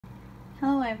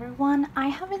Hello everyone, I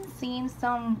haven't seen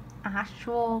some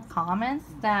actual comments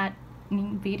that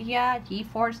Nvidia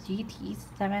GeForce GT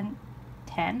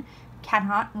 710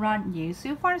 cannot run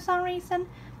Yuzu for some reason.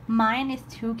 Mine is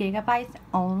 2 gigabytes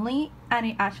only and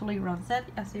it actually runs it.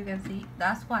 As you can see,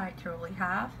 that's what I truly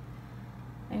have.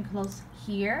 And close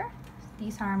here,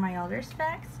 these are my other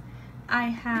specs. I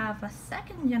have a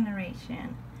 2nd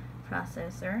generation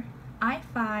processor,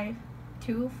 i5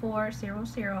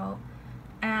 2400,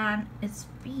 and its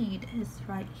speed is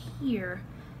right here.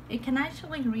 It can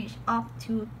actually reach up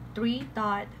to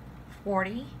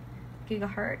 3.40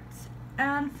 gigahertz,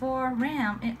 and for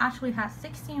RAM it actually has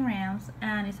 16 RAMs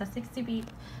and it's a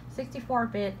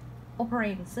 64-bit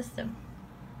operating system.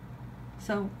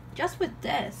 So just with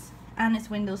this, and it's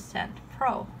Windows 10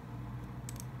 Pro.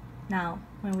 Now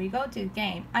when we go to the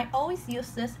game, I always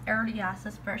use this early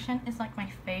access version. It's like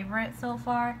my favorite so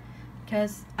far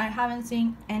because I haven't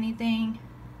seen anything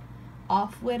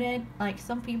off with it. Like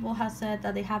some people have said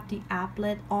that they have the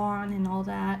applet on and all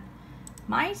that.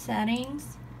 My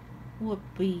settings would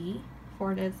be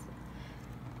for this.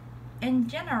 In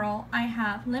general, I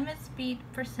have limit speed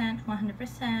percent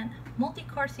 100%,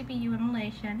 multi-core CPU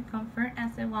emulation, confirm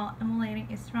asset while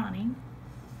emulating is running.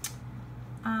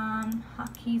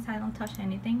 Hotkeys, I don't touch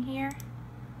anything here.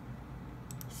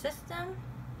 System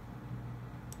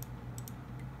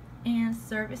and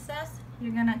services,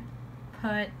 you're gonna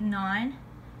put none.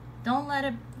 Don't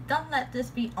let this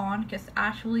be on, because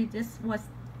actually this was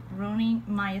ruining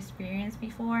my experience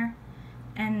before,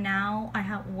 and now I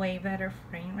have way better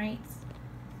frame rates.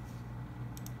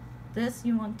 This,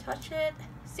 you won't touch it.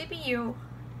 CPU,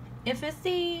 if it's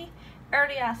the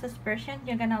early access version,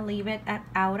 you're gonna leave it at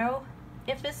auto.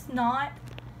 If it's not,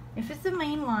 if it's the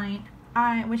main line,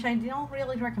 which I don't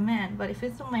really recommend, but if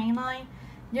it's the main line,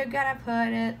 you're gonna put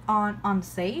it on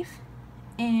unsafe.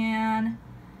 And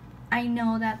I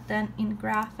know that then in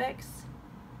graphics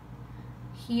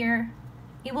here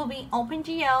it will be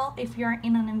OpenGL if you're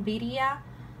in an Nvidia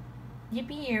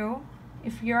GPU.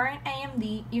 If you're in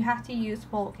AMD, you have to use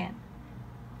Vulkan.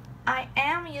 I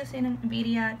am using an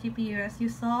Nvidia GPU as you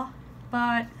saw,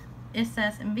 but it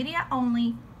says Nvidia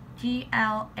only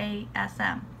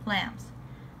GLASM flames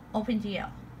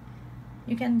OpenGL.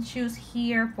 You can choose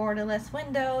here borderless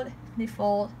windowed,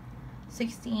 default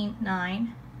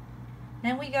 16:9.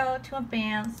 Then we go to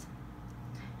advanced.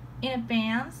 In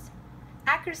advanced,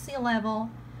 accuracy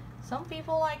level, some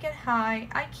people like it high,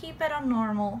 I keep it on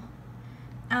normal.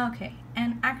 Okay,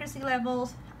 and accuracy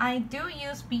levels, I do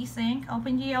use VSync,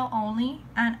 OpenGL only,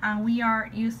 and we are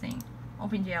using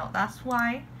OpenGL. That's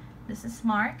why this is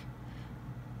mark.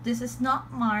 This is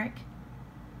not mark.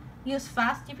 Use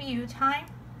fast GPU time,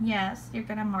 yes, you're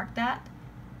gonna mark that.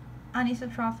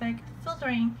 Anisotropic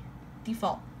filtering,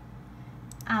 default.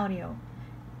 Audio,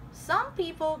 some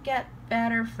people get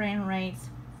better frame rates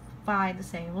by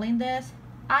disabling this.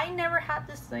 I never had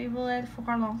to disable it for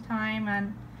a long time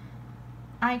and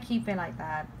I keep it like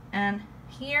that. And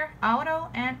here, auto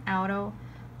and auto.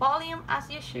 Volume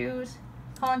as you choose.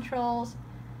 Controls,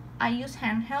 I use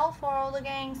handheld for all the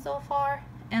games so far.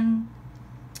 And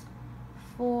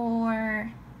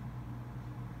for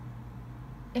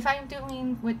if I'm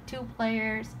doing with 2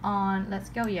 players on Let's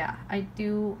Go, yeah, I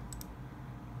do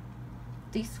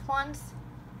these ones,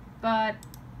 but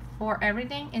for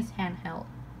everything is handheld.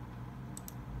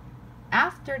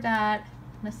 After that,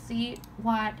 let's see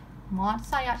what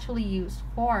mods I actually use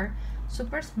for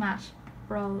Super Smash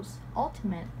Bros.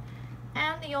 Ultimate.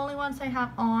 And the only ones I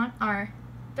have on are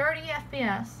 30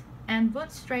 FPS and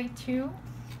boot straight to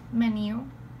menu,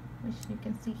 which you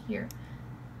can see here.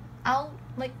 I'll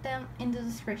link them in the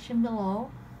description below.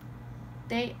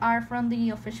 They are from the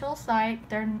official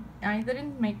site. I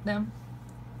didn't make them,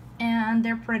 and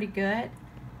they're pretty good.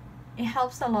 It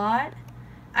helps a lot.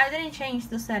 I didn't change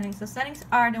the settings. The settings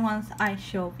are the ones I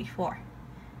showed before,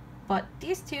 but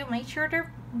these two, make sure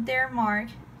they're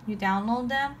marked. You download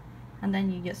them and then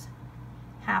you just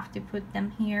have to put them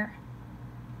here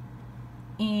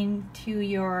into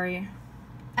your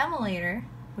emulator,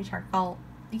 which are called,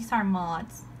 these are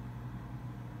mods.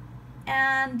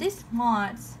 And these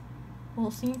mods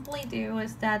will simply do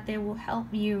is that they will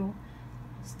help you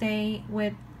stay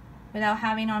without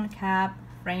having on cap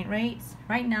frame rates.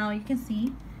 Right now you can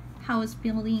see how it's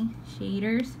building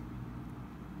shaders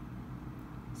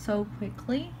so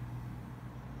quickly.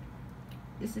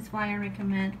 This is why I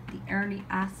recommend the early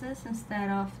access instead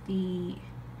of the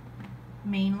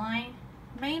mainline.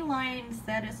 Mainline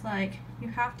instead is like you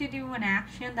have to do an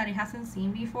action that it hasn't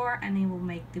seen before and it will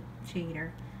make the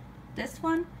shader. This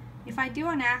one, if I do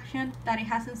an action that it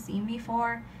hasn't seen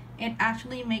before, it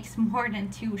actually makes more than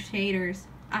 2 shaders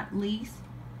at least.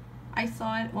 I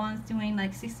saw it once doing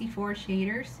like 64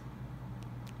 shaders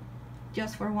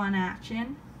just for one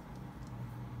action.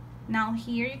 Now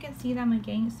here you can see that my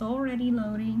game is already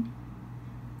loading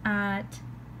at,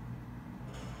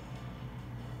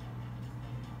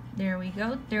 there we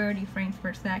go, 30 frames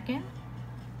per second.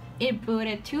 It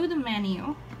booted to the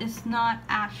menu. It's not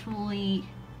actually,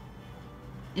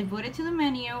 it booted to the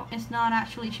menu. It's not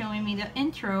actually showing me the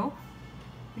intro,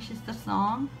 which is the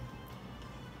song,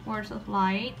 Words of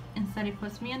Light. Instead it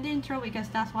puts me on the intro because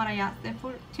that's what I asked it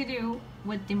to do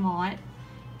with the mod.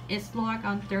 It's locked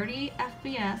on 30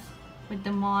 FPS with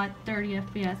the mod, 30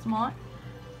 FPS mod.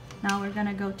 Now we're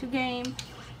gonna go to game,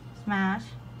 smash.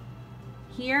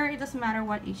 Here it doesn't matter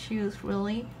what you choose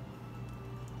really.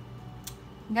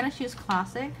 I'm gonna choose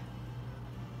classic.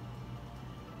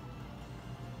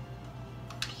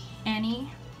 Any.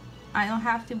 I don't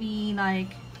have to be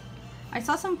like, I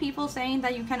saw some people saying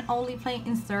that you can only play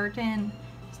in certain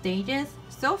stages.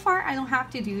 So far I don't have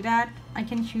to do that. I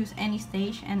can choose any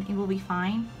stage and it will be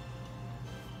fine.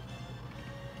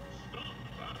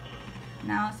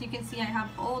 Now as you can see I have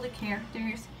all the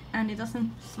characters and it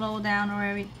doesn't slow down or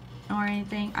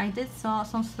anything. I did saw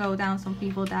some slowdown, some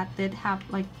people that did have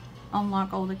like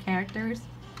unlock all the characters.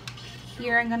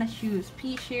 Here I'm gonna choose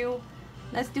Pichu.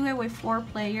 Let's do it with 4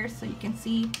 players so you can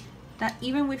see that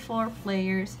even with 4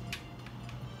 players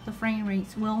the frame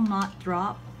rates will not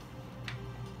drop.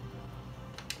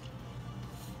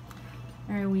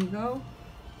 There we go.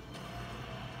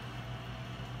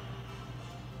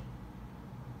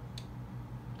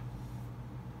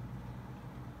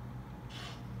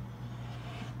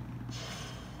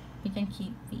 You can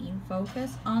keep being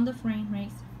focused on the frame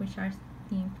rates, which are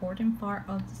the important part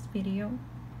of this video.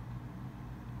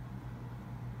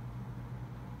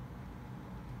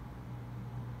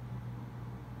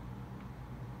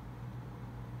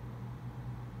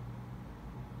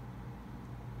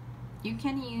 You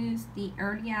can use the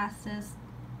early access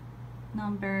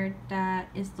number that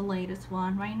is the latest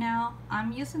one right now.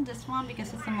 I'm using this one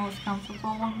because it's the most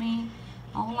comfortable with me.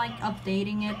 I don't like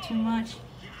updating it too much.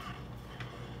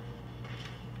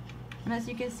 And as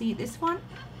you can see, this one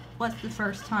was the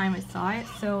first time I saw it,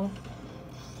 so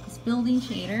it's building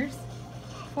shaders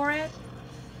for it.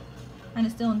 And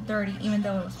it's still in 30 even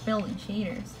though it was building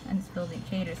shaders. And it's building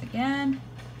shaders again.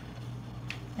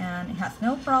 And it has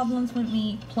no problems with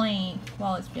me playing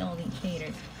while it's building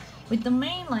shaders. With the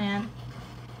mainline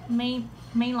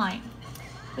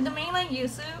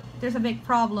Yuzu, there's a big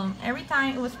problem. Every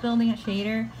time it was building a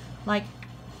shader, like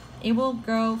it will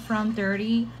go from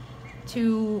 30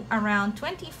 to around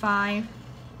 25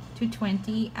 to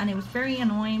 20, and it was very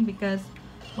annoying because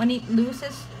when it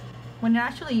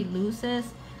actually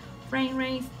loses frame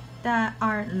rates that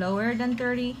are lower than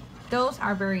 30, those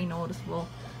are very noticeable.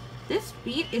 This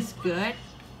speed is good.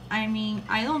 I mean,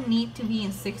 I don't need to be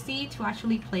in 60 to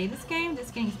actually play this game.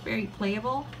 This game is very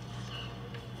playable.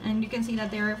 And you can see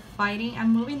that they're fighting.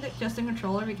 I'm moving just the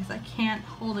controller because I can't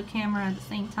hold the camera at the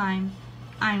same time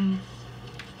I'm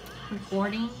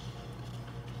recording.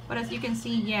 But as you can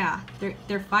see, yeah,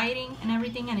 they're fighting and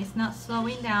everything, and it's not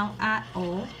slowing down at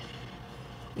all,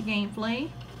 the gameplay.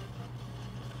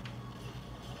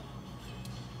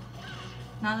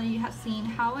 Now that you have seen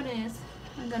how it is,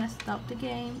 I'm gonna stop the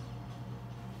game.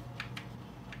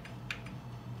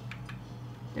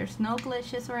 There's no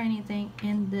glitches or anything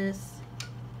in this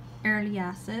early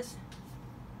access.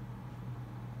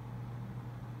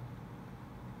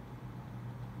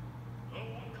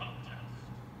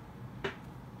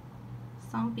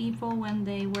 Some people, when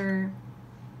they were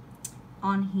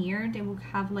on here, they will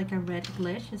have like a red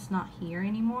glitch. It's not here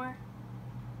anymore.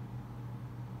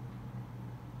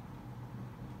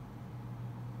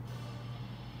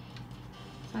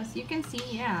 So as you can see,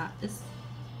 yeah, it's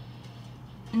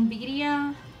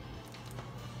Nvidia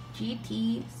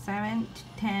GT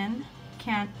 710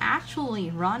 can actually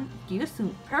run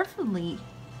Yuzu perfectly.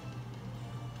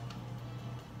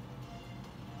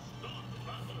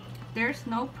 There's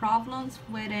no problems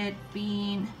with it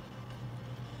being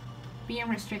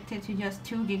restricted to just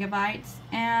 2 gigabytes,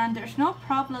 and there's no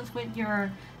problems with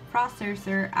your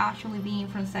processor actually being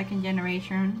from 2nd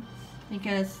generation,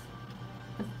 because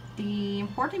the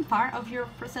important part of your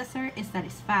processor is that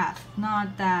it's fast,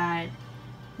 not that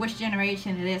which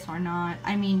generation it is or not.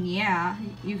 I mean, yeah,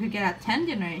 you could get a 10th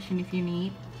generation if you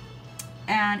need,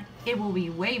 and it will be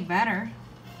way better.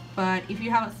 But if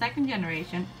you have a 2nd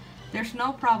generation, there's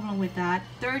no problem with that.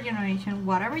 3rd generation,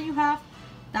 whatever you have,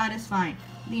 that is fine.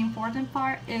 The important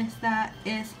part is that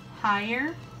it's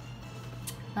higher,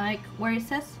 like where it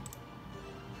says,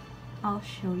 I'll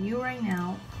show you right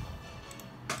now.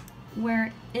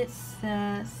 where it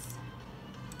says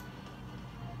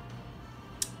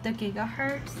the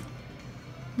gigahertz,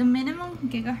 the minimum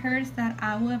gigahertz that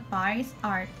I would advise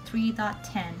are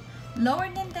 3.10. Lower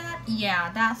than that,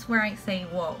 yeah, that's where I say,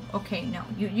 whoa, okay, no,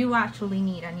 you actually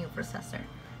need a new processor.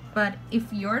 But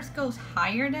if yours goes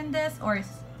higher than this, or is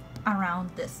around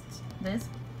this,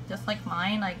 just like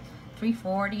mine, like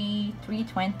 340,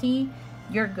 320,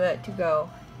 you're good to go.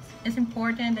 It's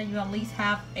important that you at least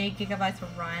have 8 gigabytes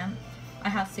of RAM. I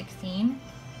have 16.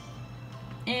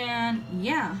 And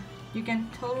yeah, you can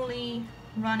totally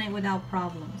run it without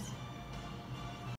problems.